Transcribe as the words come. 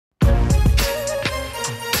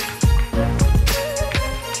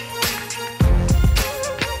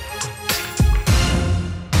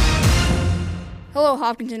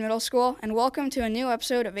Hopkinton Middle School, and welcome to a new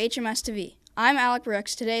episode of HMS Today. I'm Alec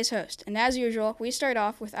Brooks, today's host, and as usual, we start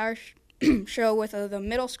off with our show with the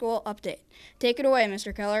middle school update. Take it away,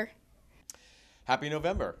 Mr. Keller. Happy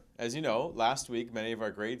November. As you know, last week many of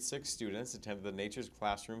our grade 6 students attended the Nature's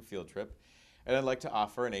Classroom field trip, and I'd like to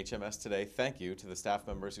offer an HMS Today thank you to the staff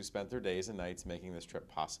members who spent their days and nights making this trip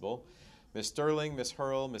possible. Ms. Sterling, Ms.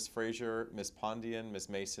 Hurl, Ms. Frazier, Ms. Pondian, Ms.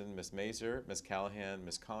 Mason, Ms. Mazer, Ms. Callahan,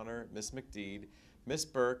 Ms. Connor, Ms. McDeed, Ms.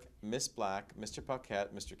 Burke, Ms. Black, Mr.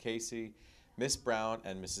 Paquette, Mr. Casey, Ms. Brown,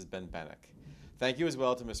 and Mrs. Benbenick. Thank you as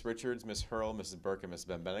well to Ms. Richards, Ms. Hurl, Mrs. Burke, and Ms.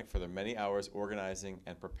 Benbenick for their many hours organizing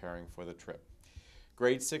and preparing for the trip.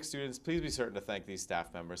 Grade 6 students, please be certain to thank these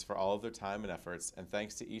staff members for all of their time and efforts, and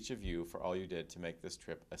thanks to each of you for all you did to make this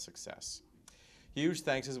trip a success. Huge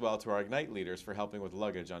thanks as well to our Ignite leaders for helping with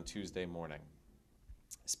luggage on Tuesday morning.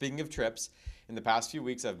 Speaking of trips, in the past few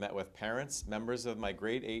weeks I've met with parents, members of my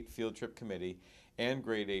grade 8 field trip committee, and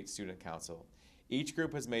grade 8 student council. Each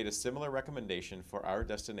group has made a similar recommendation for our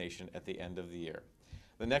destination at the end of the year.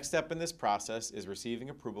 The next step in this process is receiving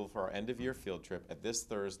approval for our end-of-year field trip at this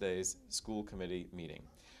Thursday's school committee meeting.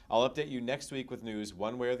 I'll update you next week with news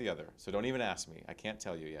one way or the other, so don't even ask me. I can't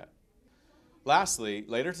tell you yet. Lastly,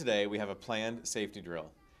 later today we have a planned safety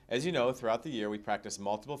drill. As you know, throughout the year we practice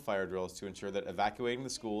multiple fire drills to ensure that evacuating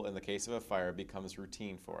the school in the case of a fire becomes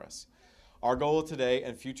routine for us. Our goal today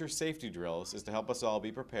and future safety drills is to help us all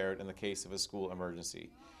be prepared in the case of a school emergency.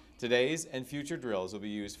 Today's and future drills will be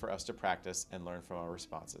used for us to practice and learn from our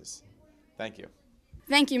responses. Thank you.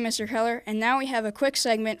 Thank you, Mr. Keller, and now we have a quick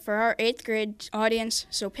segment for our 8th grade audience,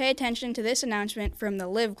 so pay attention to this announcement from the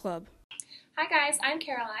Live Club. Hi guys, I'm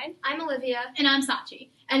Caroline. I'm Olivia. And I'm Sachi.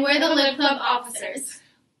 And we're the Live Club officers.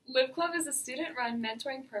 Live Club is a student-run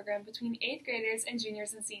mentoring program between 8th graders and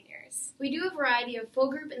juniors and seniors. We do a variety of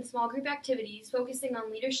full group and small group activities focusing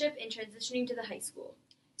on leadership and transitioning to the high school.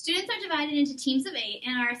 Students are divided into teams of 8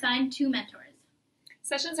 and are assigned 2 mentors.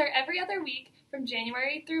 Sessions are every other week from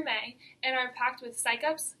January through May and are packed with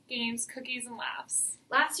psych-ups, games, cookies, and laughs.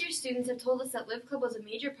 Last year's students have told us that Live Club was a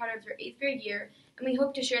major part of their 8th grade year, and we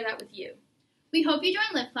hope to share that with you. We hope you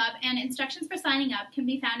join Live Club, and instructions for signing up can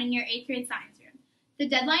be found in your 8th grade science room. The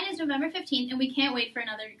deadline is November 15th, and we can't wait for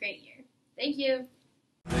another great year. Thank you.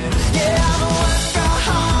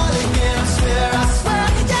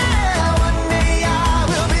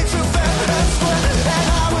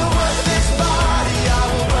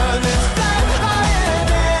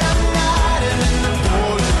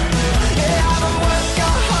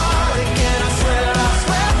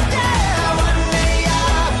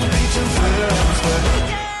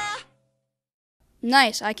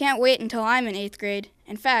 Nice, I can't wait until I'm in 8th grade.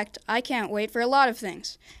 In fact, I can't wait for a lot of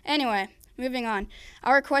things. Anyway, moving on.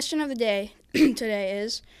 Our question of the day today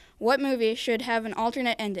is, what movie should have an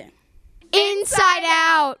alternate ending? Inside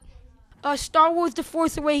Out! Star Wars The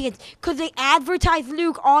Force Awakens, because they advertised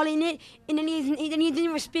Luke all in it, and then he didn't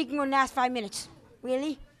even speak in the last 5 minutes.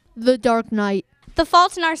 Really? The Dark Knight. The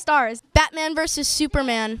Fault in Our Stars. Batman vs.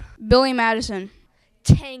 Superman. Billy Madison.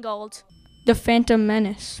 Tangled. The Phantom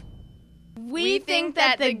Menace. We think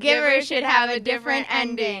that The Giver should have a different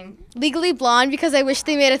ending. Legally Blonde, because I wish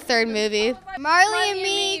they made a 3rd movie. Marley and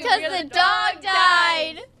Me, because the dog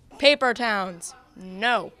died. Paper Towns.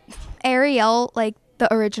 No. Ariel, like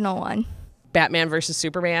the original one. Batman vs.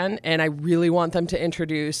 Superman, and I really want them to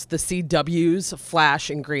introduce the CW's Flash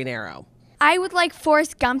and Green Arrow. I would like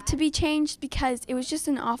Forrest Gump to be changed because it was just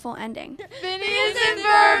an awful ending. Phineas and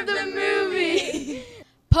Ferb the movie.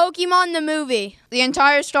 Pokemon the movie. The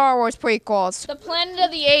entire Star Wars prequels. The Planet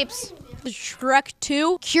of the Apes. Shrek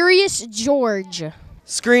 2. Curious George.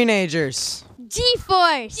 Screenagers.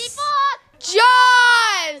 G-Force.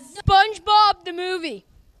 Jaws. SpongeBob the movie.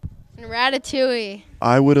 And Ratatouille.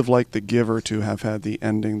 I would have liked The Giver to have had the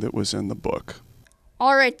ending that was in the book.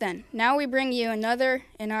 All right then, now we bring you another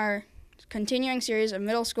in our continuing series of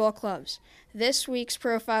middle school clubs. This week's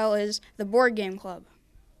profile is the Board Game Club.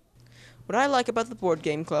 What I like about the Board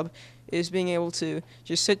Game Club is being able to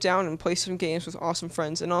just sit down and play some games with awesome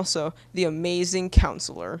friends, and also the amazing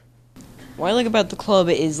counselor. What I like about the club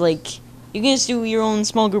is, like, you can just do your own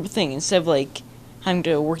small group thing. Instead of, like, having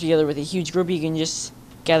to work together with a huge group, you can just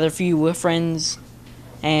gather a few friends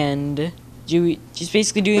and just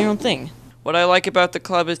basically do your own thing. What I like about the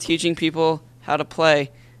club is teaching people how to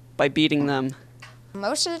play by beating them.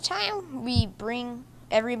 Most of the time,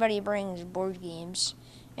 everybody brings board games,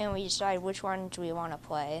 and we decide which ones we want to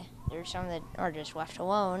play. There's some that are just left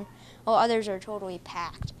alone, while others are totally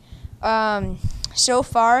packed. So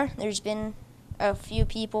far, there's been a few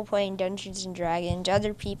people playing Dungeons and Dragons,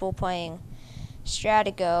 other people playing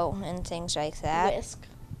Stratigo and things like that. Risk.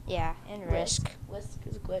 Yeah, and risk. Risk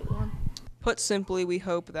is a great one. Put simply, we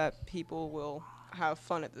hope that people will have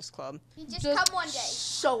fun at this club. You just come one day.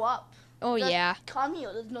 Show up. Oh, Just yeah. come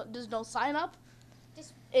here. There's no sign up.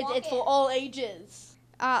 Just It's for all ages.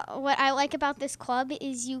 What I like about this club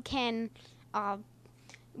is you can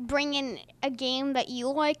bring in a game that you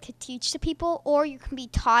like to teach to people, or you can be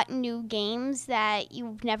taught new games that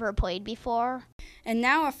you've never played before. And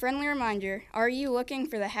now a friendly reminder, are you looking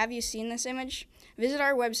for the Have You Seen This image? Visit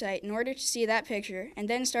our website in order to see that picture and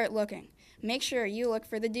then start looking. Make sure you look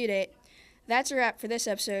for the due date. That's a wrap for this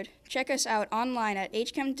episode. Check us out online at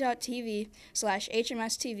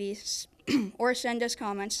hchem.tv/HMSTV or send us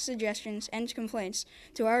comments, suggestions, and complaints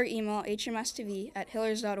to our email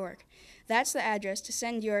hmstv@hillers.org. That's the address to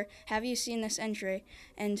send your Have You Seen This entry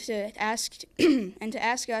and to ask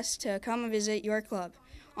us to come visit your club.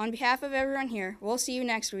 On behalf of everyone here, we'll see you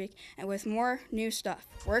next week and with more new stuff.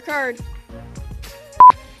 Work hard.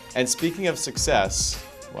 And speaking of success,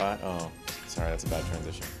 what? Oh, sorry, that's a bad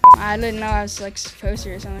transition. I didn't know I was like supposed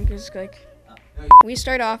to or something. Cause like we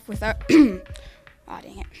start off with our oh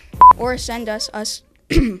dang it, or send us oh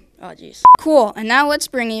jeez. Cool. And now let's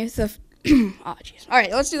bring you the oh jeez. All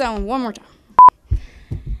right, let's do that one more time.